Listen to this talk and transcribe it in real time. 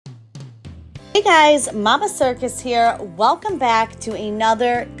Hey guys, Mama Circus here. Welcome back to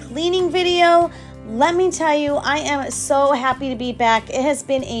another cleaning video. Let me tell you, I am so happy to be back. It has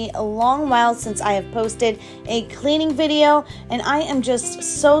been a long while since I have posted a cleaning video, and I am just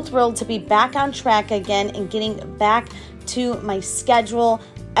so thrilled to be back on track again and getting back to my schedule.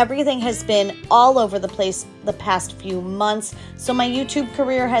 Everything has been all over the place the past few months, so my YouTube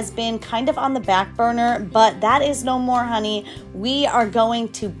career has been kind of on the back burner, but that is no more, honey. We are going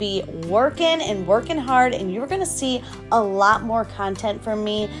to be working hard, and you're going to see a lot more content from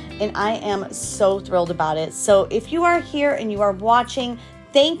me, and I am so thrilled about it. So if you are here and you are watching,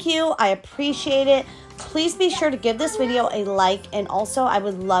 thank you. I appreciate it. Please be sure to give this video a like, and also I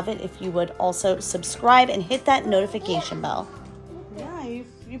would love it if you would also subscribe and hit that notification bell. Yeah, you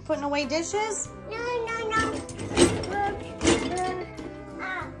putting away dishes? No.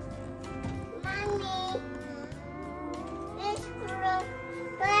 Mommy.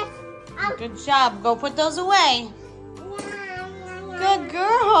 Good job. Go put those away. Good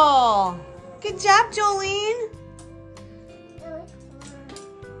girl. Good job, Jolene.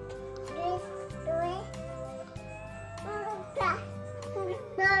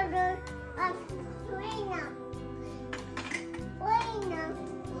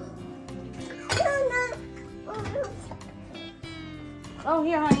 Oh,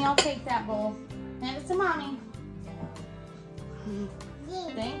 here, honey, I'll take that bowl. Hand it to Mommy.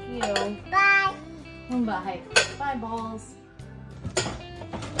 Thank you. Bye. Bye. Bye, balls.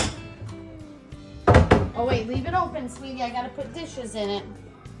 Oh, wait, leave it open, sweetie. I gotta put dishes in it.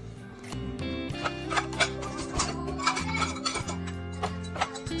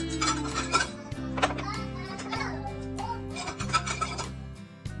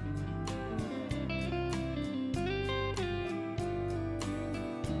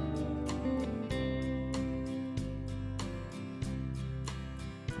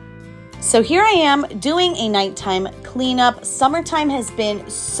 So here I am doing a nighttime cleanup. Summertime has been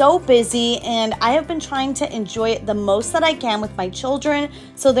so busy, and I have been trying to enjoy it the most that I can with my children.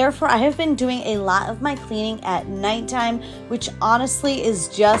 So therefore, I have been doing a lot of my cleaning at nighttime, which honestly is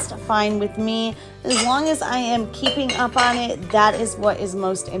just fine with me. As long as I am keeping up on it, that is what is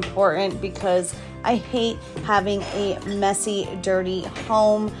most important, because I hate having a messy, dirty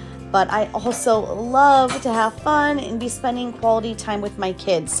home. But I also love to have fun and be spending quality time with my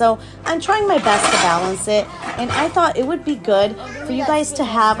kids. So I'm trying my best to balance it. And I thought it would be good for you guys to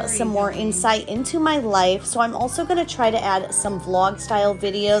have some more insight into my life. So I'm also going to try to add some vlog style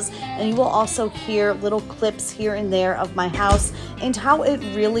videos. And you will also hear little clips here and there of my house and how it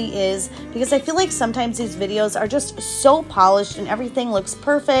really is. Because I feel like sometimes these videos are just so polished and everything looks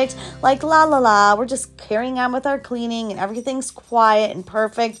perfect. Like la la la, we're just carrying on with our cleaning and everything's quiet and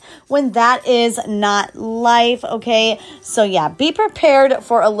perfect, when that is not life, okay? So yeah, be prepared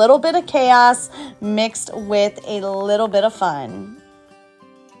for a little bit of chaos mixed with a little bit of fun.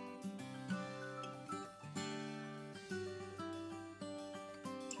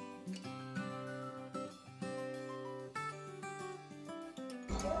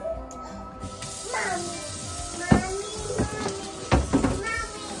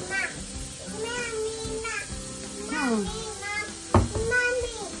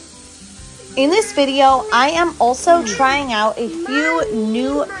 In this video, I am also trying out a few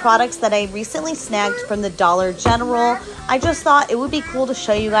new products that I recently snagged from the Dollar General. I just thought it would be cool to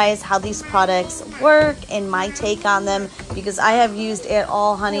show you guys how these products work and my take on them, because I have used it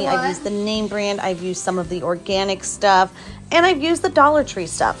all, honey. I've used the name brand, I've used some of the organic stuff, and I've used the Dollar Tree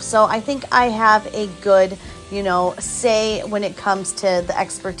stuff. So I think I have a good, say when it comes to the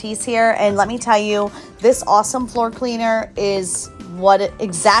expertise here. And let me tell you, this awesome floor cleaner is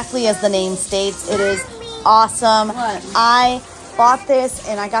exactly as the name states. It is awesome. I bought this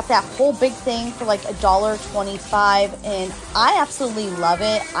and I got that whole big thing for like $1.25, and I absolutely love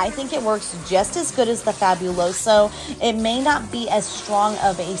it. I think it works just as good as the Fabuloso. It may not be as strong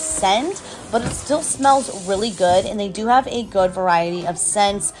of a scent, but it still smells really good, and they do have a good variety of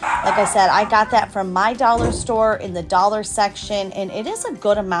scents. Like I said, I got that from my dollar store in the dollar section, and it is a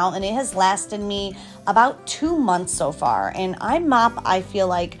good amount, and it has lasted me about 2 months so far, and I mop, I feel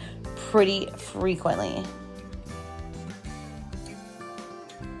like, pretty frequently.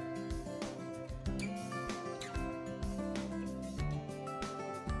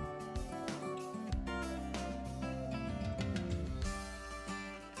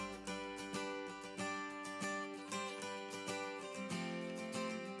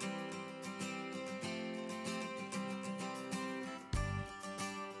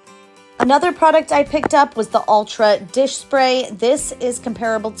 Another product I picked up was the Ultra dish spray. This is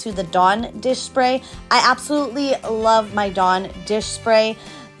comparable to the Dawn dish spray. I absolutely love my Dawn dish spray.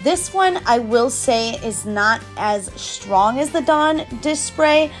 This one, I will say, is not as strong as the Dawn dish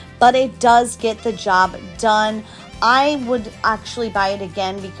spray, but it does get the job done. I would actually buy it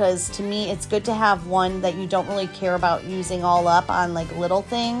again because to me it's good to have one that you don't really care about using all up on like little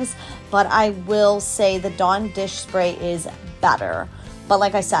things. But I will say the Dawn dish spray is better. But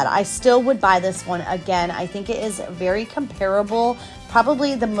like I said, I still would buy this one again. I think it is very comparable,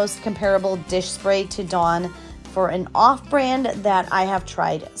 probably the most comparable dish spray to Dawn for an off-brand that I have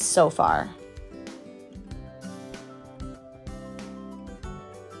tried so far.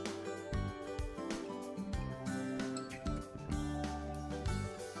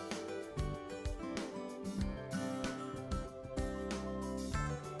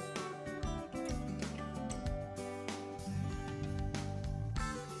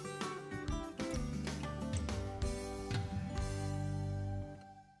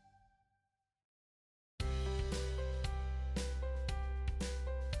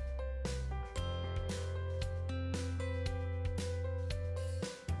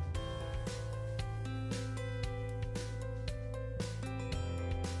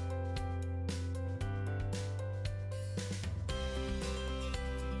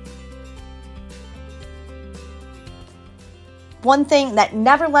 One thing that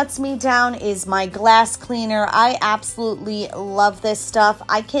never lets me down is my glass cleaner. I absolutely love this stuff.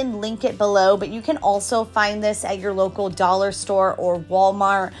 I can link it below, but you can also find this at your local dollar store or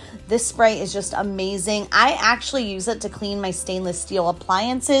Walmart. This spray is just amazing. I actually use it to clean my stainless steel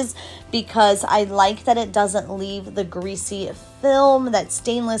appliances because I like that it doesn't leave the greasy film that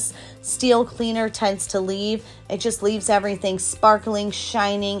stainless steel cleaner tends to leave. It just leaves everything sparkling,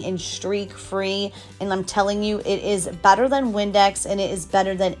 shining, and streak free. And I'm telling you, it is better than Windex, and it is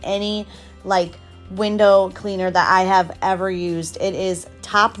better than any like window cleaner that I have ever used. It is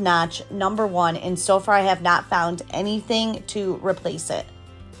top notch, number one, and so far I have not found anything to replace it.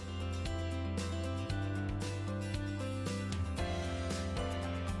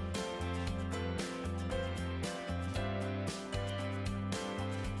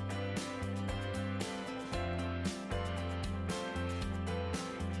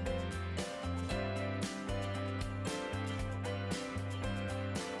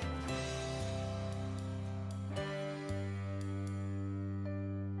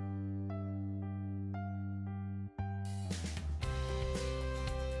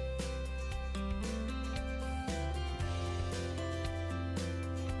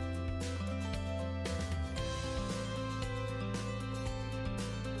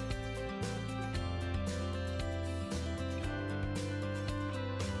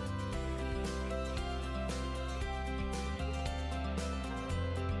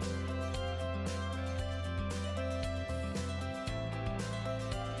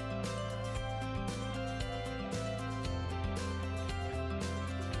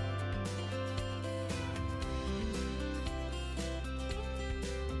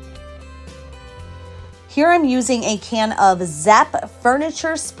 Here I'm using a can of Zep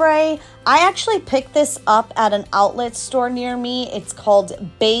furniture spray. I actually picked this up at an outlet store near me. It's called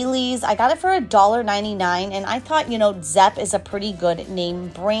Bailey's. I got it for $1.99, and I thought, you know, Zep is a pretty good name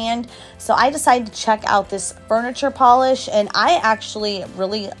brand. So I decided to check out this furniture polish, and I actually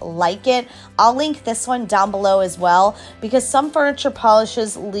really like it. I'll link this one down below as well, because some furniture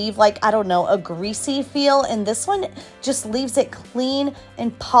polishes leave like, I don't know, a greasy feel, and this one just leaves it clean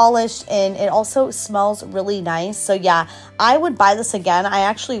and polished, and it also smells really nice. So yeah, I would buy this again. I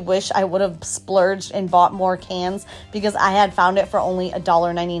actually wish I would have splurged and bought more cans because I had found it for only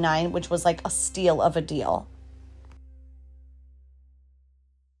 $1.99, which was like a steal of a deal.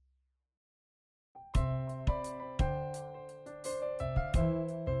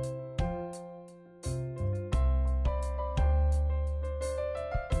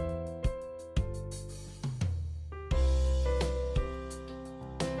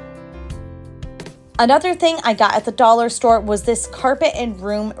 Another thing I got at the dollar store was this carpet and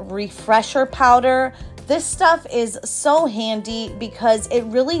room refresher powder. This stuff is so handy because it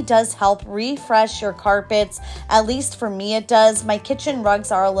really does help refresh your carpets. At least for me it does. My kitchen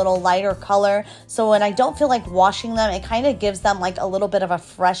rugs are a little lighter color, so when I don't feel like washing them, it kind of gives them like a little bit of a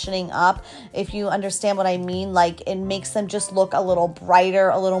freshening up, if you understand what I mean. Like, it makes them just look a little brighter,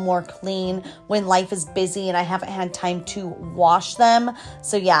 a little more clean when life is busy and I haven't had time to wash them.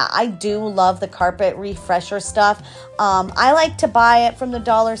 So yeah, I do love the carpet refresher stuff. I like to buy it from the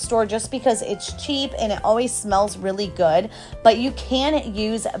dollar store just because it's cheap and and it always smells really good. But you can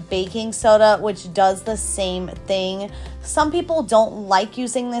use baking soda, which does the same thing. Some people don't like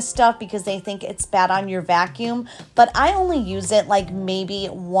using this stuff because they think it's bad on your vacuum, but I only use it like maybe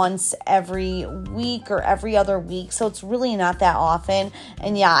once every week or every other week, so it's really not that often.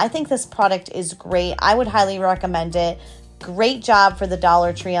 And yeah, I think this product is great. I would highly recommend it. Great job for the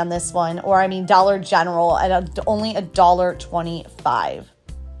Dollar Tree on this one, or I mean Dollar General at only $1.25.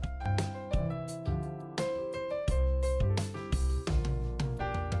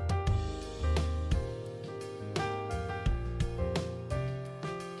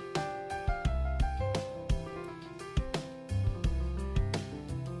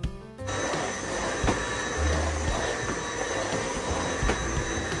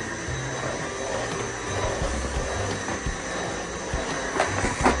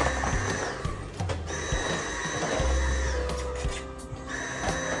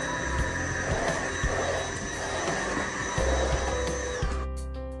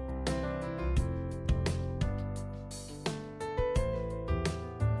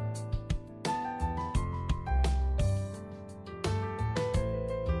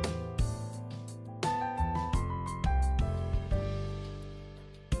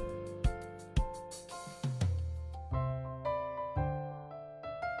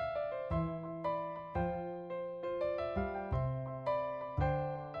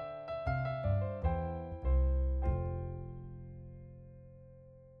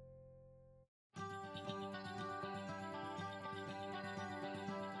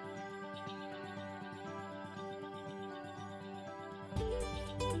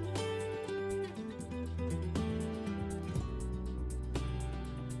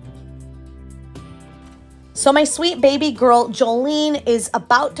 So my sweet baby girl, Jolene, is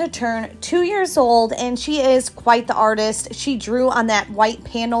about to turn 2 years old, and she is quite the artist. She drew on that white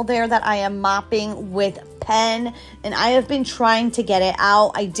panel there that I am mopping with pen, and I have been trying to get it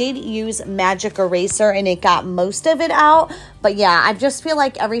out. I did use magic eraser and it got most of it out, but yeah, I just feel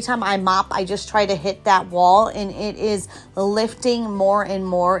like every time I mop, I just try to hit that wall and it is lifting more and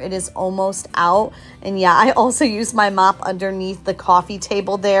more. It is almost out. And yeah, I also use my mop underneath the coffee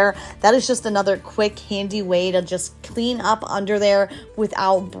table there. That is just another quick, handy way to just clean up under there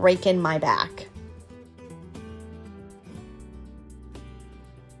without breaking my back.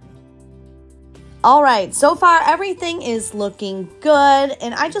 All right, so far everything is looking good,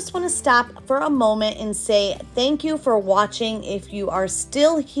 and I just want to stop for a moment and say thank you for watching. If you are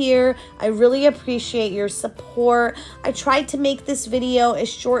still here, I really appreciate your support. I tried to make this video as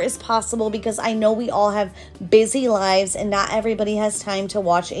short as possible because I know we all have busy lives and not everybody has time to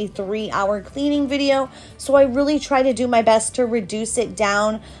watch a 3-hour cleaning video, so I really try to do my best to reduce it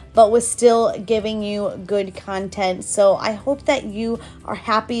down, but was still giving you good content. So I hope that you are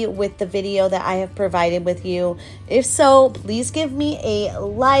happy with the video that I have provided with you. If so, please give me a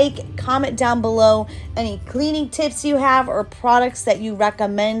like, comment down below any cleaning tips you have or products that you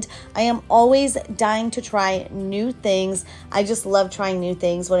recommend. I am always dying to try new things. I just love trying new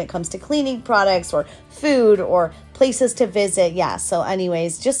things when it comes to cleaning products or food or places to visit. Yeah, so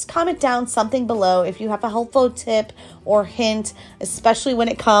anyways, just comment down something below if you have a helpful tip or hint, especially when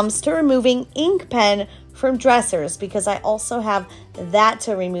it comes to removing ink pen from dressers, because I also have that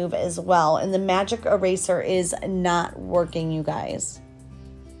to remove as well, and the magic eraser is not working, you guys.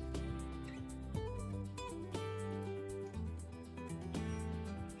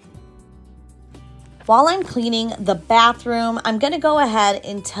 While I'm cleaning the bathroom, I'm going to go ahead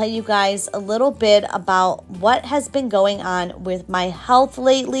and tell you guys a little bit about what has been going on with my health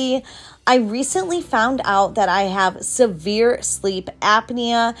lately. I recently found out that I have severe sleep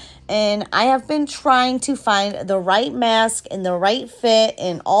apnea, and I have been trying to find the right mask and the right fit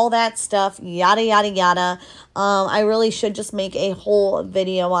and all that stuff, yada, yada, yada. I really should just make a whole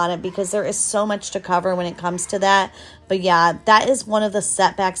video on it because there is so much to cover when it comes to that. But yeah, that is one of the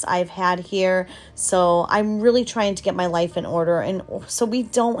setbacks I've had here. So I'm really trying to get my life in order. And so we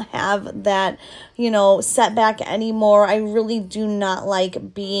don't have that, setback anymore. I really do not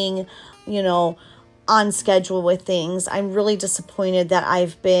like being, on schedule with things. I'm really disappointed that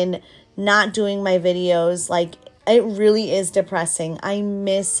I've been not doing my videos. Like, it really is depressing. I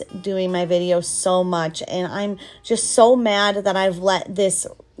miss doing my videos so much, and I'm just so mad that I've let this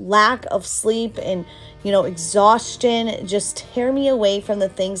lack of sleep and exhaustion just tear me away from the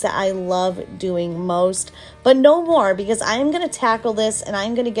things that I love doing most. But no more, because I'm going to tackle this and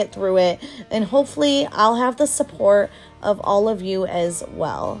I'm going to get through it, and hopefully I'll have the support of all of you as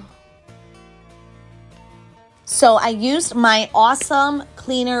well. So I used my awesome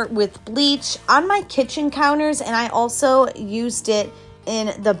cleaner with bleach on my kitchen counters, and I also used it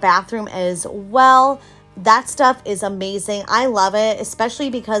in the bathroom as well. That stuff is amazing. I love it, especially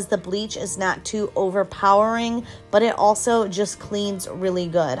because the bleach is not too overpowering, but it also just cleans really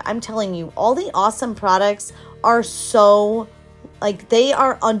good. I'm telling you, all the Awesome products are so, like, they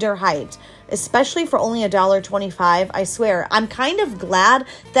are underhyped, especially for only $1.25. I swear, I'm kind of glad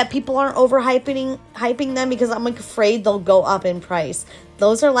that people aren't hyping them, because I'm like afraid they'll go up in price.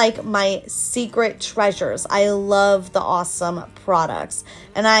 Those are like my secret treasures. I love the Awesome products.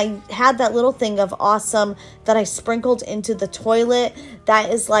 And I had that little thing of Awesome that I sprinkled into the toilet. That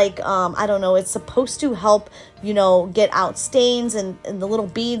is like, I don't know, it's supposed to help, you know, get out stains, and the little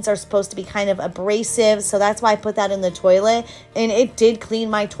beads are supposed to be kind of abrasive. So that's why I put that in the toilet. And it did clean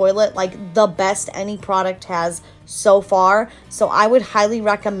my toilet like the best any product has so far. So I would highly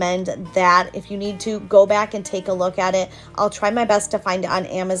recommend that. If you need to, go back and take a look at it. I'll try my best to find it on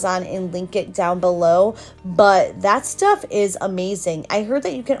Amazon and link it down below. But that stuff is amazing. I heard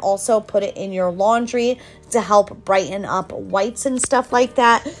that you can also put it in your laundry to help brighten up whites and stuff like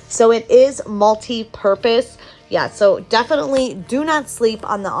that. So it is multi-purpose. Yeah, so definitely do not sleep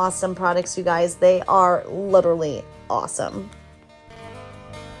on the Awesome products, you guys. They are literally awesome.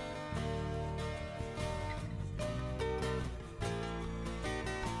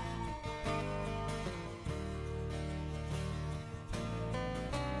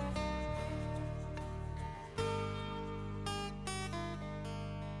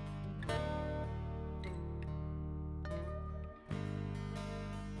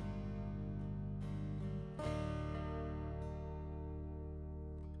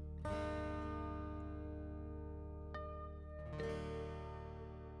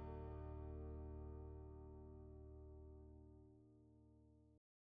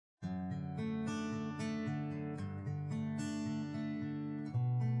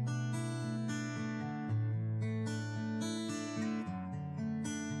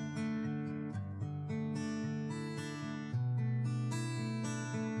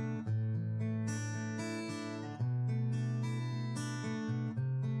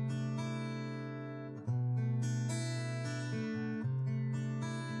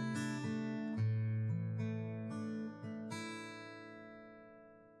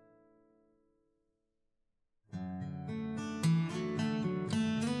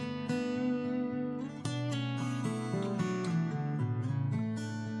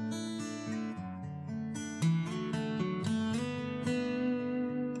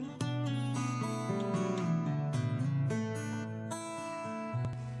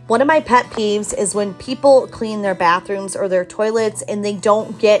 One of my pet peeves is when people clean their bathrooms or their toilets and they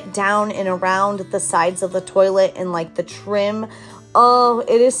don't get down and around the sides of the toilet and like the trim. Oh,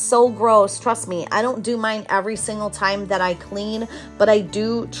 it is so gross. Trust me, I don't do mine every single time that I clean, but I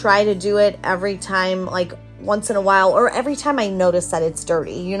do try to do it every time, like once in a while, or every time I notice that it's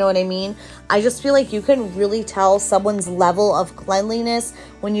dirty. You know what I mean? I just feel like you can really tell someone's level of cleanliness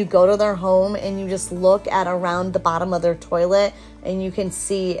when you go to their home and you just look at around the bottom of their toilet, and you can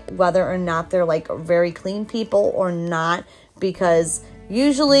see whether or not they're like very clean people or not, because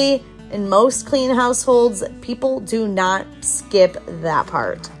usually in most clean households, people do not skip that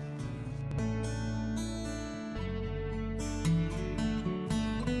part.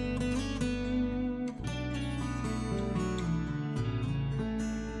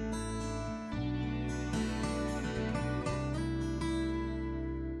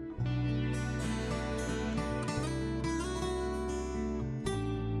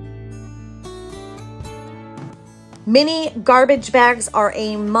 Mini garbage bags are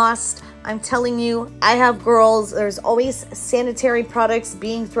a must. I'm telling you, I have girls. There's always sanitary products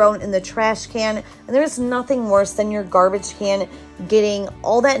being thrown in the trash can, and there's nothing worse than your garbage can getting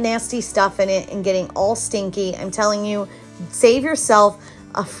all that nasty stuff in it and getting all stinky. I'm telling you, save yourself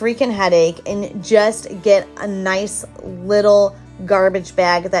a freaking headache and just get a nice little garbage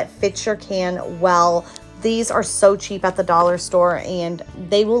bag that fits your can well. These are so cheap at the dollar store and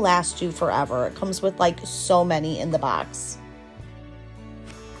they will last you forever. It comes with like so many in the box.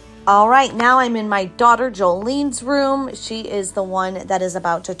 All right, now I'm in my daughter Jolene's room. She is the one that is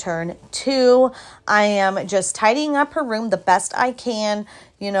about to turn 2. I am just tidying up her room the best I can.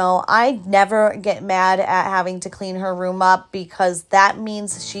 You know, I never get mad at having to clean her room up because that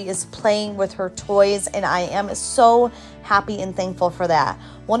means she is playing with her toys, and I am so happy and thankful for that.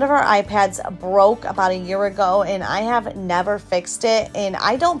 One of our iPads broke about a year ago, and I have never fixed it, and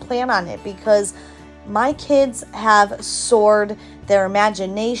I don't plan on it because my kids have soared. Their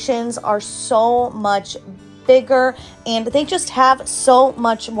imaginations are so much bigger, and they just have so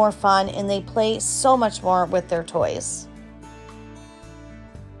much more fun, and they play so much more with their toys.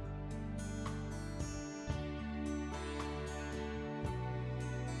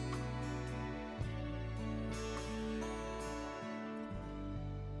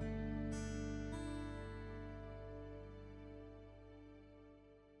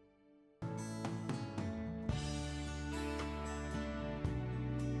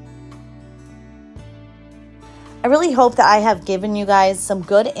 I really hope that I have given you guys some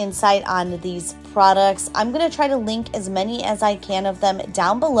good insight on these products. I'm going to try to link as many as I can of them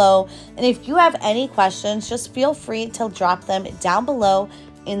down below. And if you have any questions, just feel free to drop them down below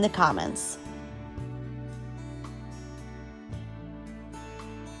in the comments.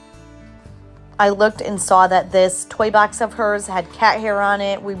 I looked and saw that this toy box of hers had cat hair on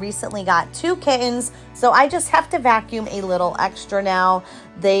it. We recently got 2 kittens, so I just have to vacuum a little extra now.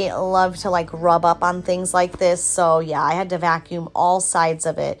 They love to like rub up on things like this, so yeah, I had to vacuum all sides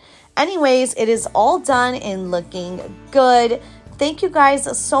of it. Anyways, it is all done and looking good. Thank you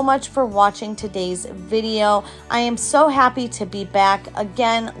guys so much for watching today's video. I am so happy to be back.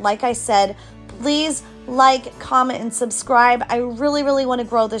 Again, like I said, please like, comment, and subscribe. I really, really want to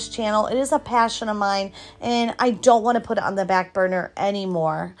grow this channel. It is a passion of mine, and I don't want to put it on the back burner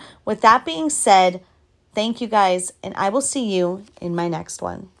anymore. With that being said, thank you guys, and I will see you in my next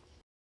one.